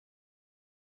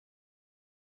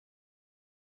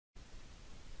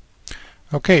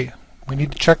Okay, we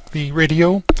need to check the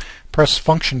radio. Press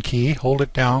function key, hold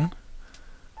it down.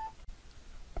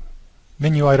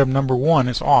 Menu item number 1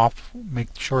 is off.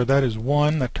 Make sure that is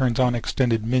 1. That turns on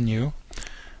extended menu.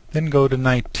 Then go to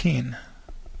 19.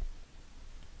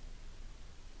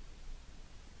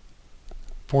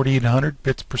 4800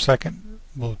 bits per second.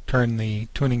 We'll turn the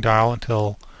tuning dial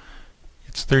until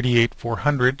it's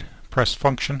 38400. Press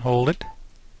function, hold it.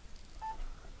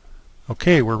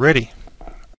 Okay, we're ready.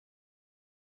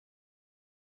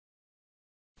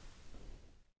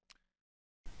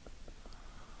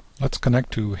 Let's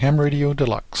connect to Ham Radio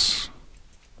Deluxe.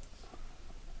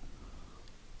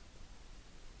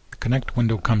 The connect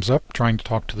window comes up trying to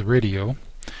talk to the radio.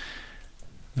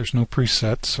 There's no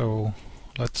preset, so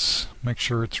let's make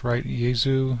sure it's right.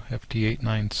 Yaesu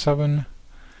FT-897.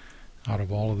 Out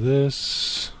of all of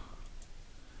this,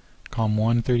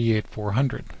 COM1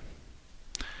 38400.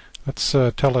 Let's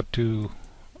tell it to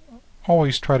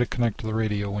always try to connect to the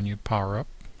radio when you power up,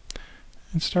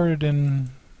 and start it in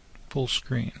full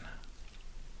screen.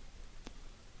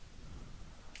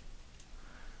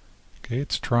 Okay,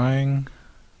 it's trying.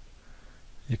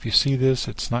 If you see this,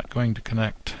 it's not going to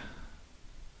connect.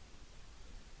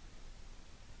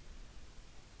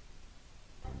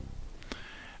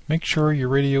 Make sure your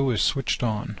radio is switched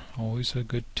on. Always a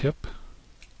good tip.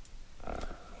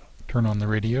 Turn on the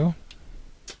radio.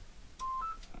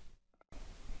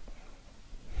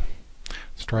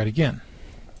 Let's try it again.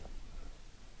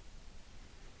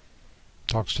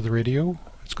 Talks to the radio.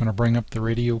 It's going to bring up the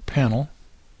radio panel.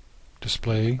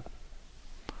 Display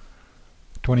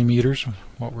 20 meters,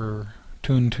 what we're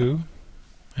tuned to,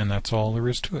 and that's all there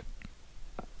is to it.